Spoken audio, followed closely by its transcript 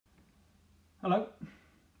Hello,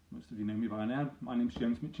 most of you know me by now. My name's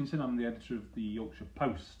James Mitchinson, I'm the editor of the Yorkshire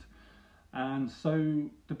Post. And so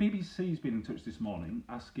the BBC's been in touch this morning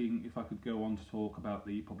asking if I could go on to talk about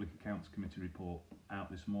the Public Accounts Committee report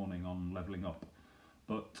out this morning on levelling up.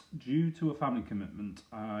 But due to a family commitment,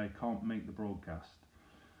 I can't make the broadcast.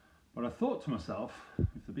 But I thought to myself,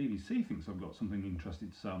 if the BBC thinks I've got something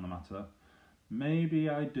interesting to say on the matter, maybe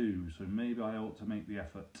I do, so maybe I ought to make the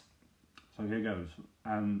effort. So here goes.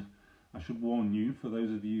 And I should warn you, for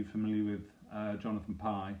those of you familiar with Jonathan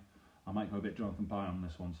Pye, I might go a bit Jonathan Pye on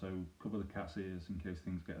this one, so cover the cat's ears in case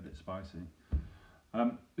things get a bit spicy.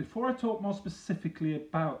 Before I talk more specifically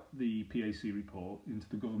about the PAC report into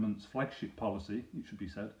the government's flagship policy, it should be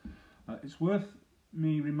said, it's worth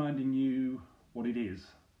me reminding you what it is,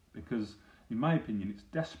 because in my opinion it's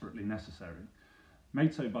desperately necessary.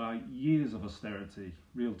 Made so by years of austerity,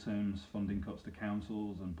 real terms funding cuts to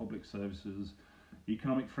councils and public services,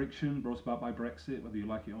 economic friction brought about by Brexit, whether you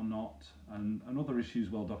like it or not, and other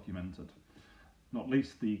issues well documented, not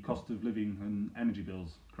least the cost of living and energy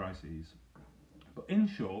bills crises. But in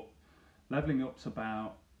short, levelling up's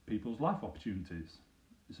about people's life opportunities.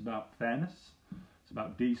 It's about fairness, it's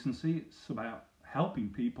about decency, it's about helping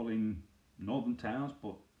people in northern towns,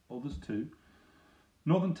 but others too.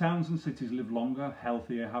 Northern towns and cities live longer,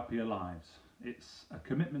 healthier, happier lives. It's a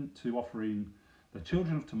commitment to offering the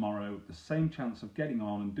children of tomorrow the same chance of getting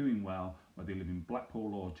on and doing well whether they live in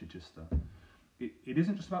Blackpool or Chichester. It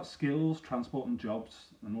isn't just about skills, transport and jobs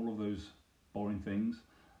and all of those boring things.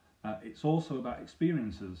 It's also about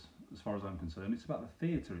experiences, as far as I'm concerned. It's about the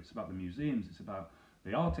theatre, it's about the museums, it's about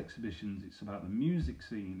the art exhibitions, it's about the music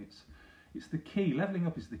scene. It's the key. Levelling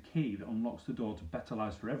up is the key that unlocks the door to better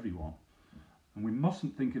lives for everyone. And we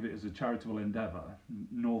mustn't think of it as a charitable endeavour.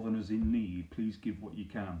 Northerners in need, please give what you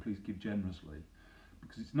can, please give generously.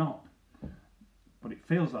 Because it's not. But it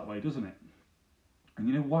feels that way, doesn't it? And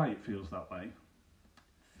you know why it feels that way?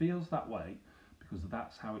 It feels that way because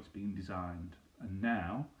that's how it's been designed. And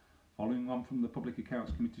now, following on from the Public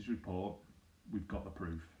Accounts Committee's report, we've got the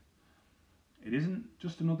proof. It isn't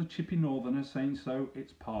just another chippy northerner saying so,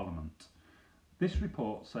 it's Parliament. This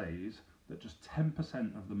report says that just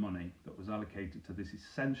 10% of the money that was allocated to this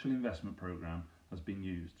essential investment programme has been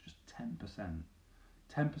used. Just 10%.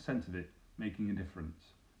 10% of it making a difference.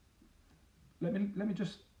 Let me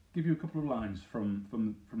just give you a couple of lines from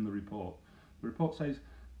the report. The report says,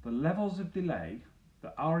 the levels of delay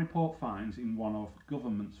that our report finds in one of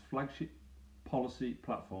government's flagship policy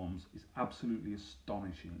platforms is absolutely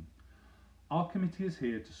astonishing. Our committee is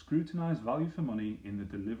here to scrutinise value for money in the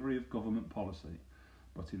delivery of government policy.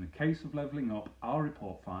 But in the case of levelling up, our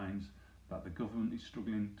report finds that the government is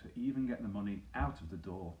struggling to even get the money out of the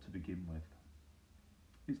door to begin with.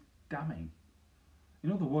 It's damning.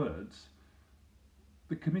 In other words,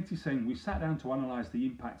 the committee is saying we sat down to analyse the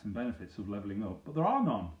impact and benefits of levelling up, but there are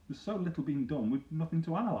none. There's so little being done with nothing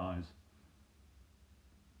to analyse.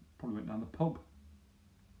 Probably went down the pub.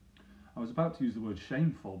 I was about to use the word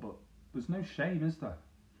shameful, but there's no shame, is there?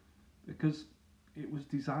 Because it was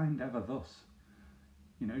designed ever thus.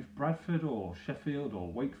 You know, if Bradford or Sheffield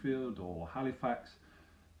or Wakefield or Halifax,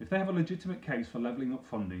 if they have a legitimate case for levelling up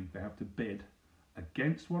funding, they have to bid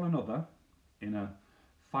against one another in a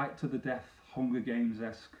fight to the death, Hunger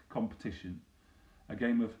Games-esque competition, a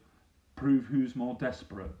game of prove who's more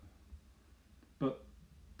desperate. But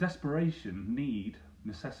desperation, need,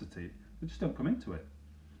 necessity, they just don't come into it.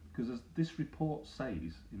 Because as this report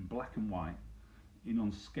says in black and white, in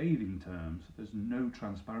unscathing terms, there's no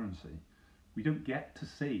transparency. We don't get to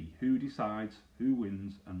see who decides, who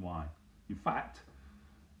wins and why. In fact,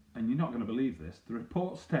 and you're not going to believe this, the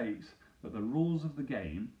report states that the rules of the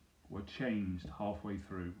game were changed halfway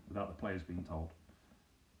through without the players being told.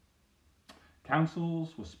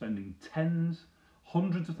 Councils were spending tens,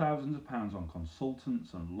 hundreds of thousands of pounds on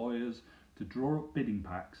consultants and lawyers to draw up bidding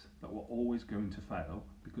packs that were always going to fail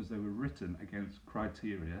because they were written against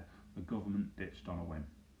criteria the government ditched on a whim.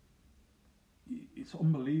 It's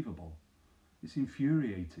unbelievable. It's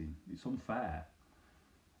infuriating. It's unfair.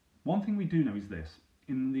 One thing we do know is this.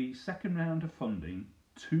 In the second round of funding,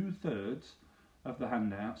 2/3 of the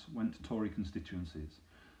handouts went to Tory constituencies.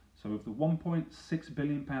 So of the £1.6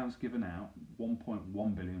 billion given out,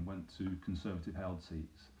 £1.1 billion went to Conservative held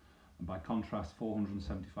seats. And by contrast,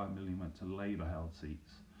 £475 million went to Labour held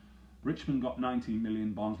seats. Richmond got 19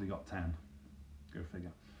 million, Barnsley got 10. Go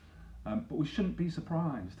figure. But we shouldn't be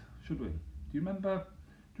surprised, should we? Do you remember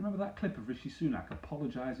that clip of Rishi Sunak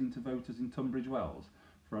apologising to voters in Tunbridge Wells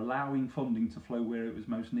for allowing funding to flow where it was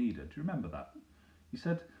most needed? Do you remember that? He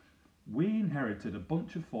said, we inherited a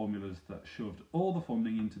bunch of formulas that shoved all the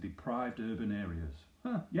funding into deprived urban areas.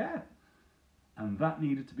 Yeah. And that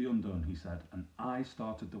needed to be undone, he said, and I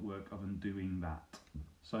started the work of undoing that.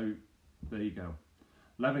 So there you go.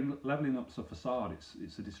 Levelling up's a facade,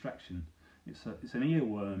 it's a distraction. It's an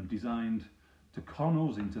earworm designed to con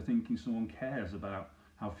us into thinking someone cares about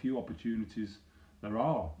how few opportunities there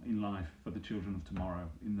are in life for the children of tomorrow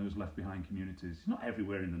in those left behind communities. It's not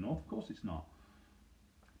everywhere in the north, of course it's not.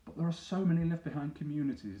 But there are so many left behind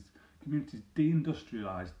communities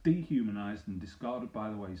deindustrialised, dehumanised and discarded by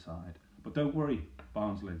the wayside. But don't worry,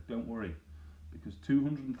 Barnsley, don't worry, because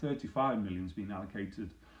 235 million has been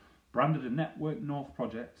allocated, branded a Network North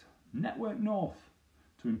project, Network North,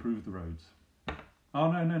 to improve the roads.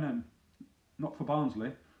 Oh no, not for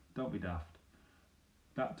Barnsley, don't be daft.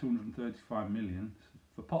 That 235 million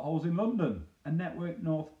for potholes in London, a Network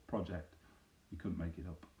North project. You couldn't make it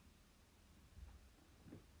up.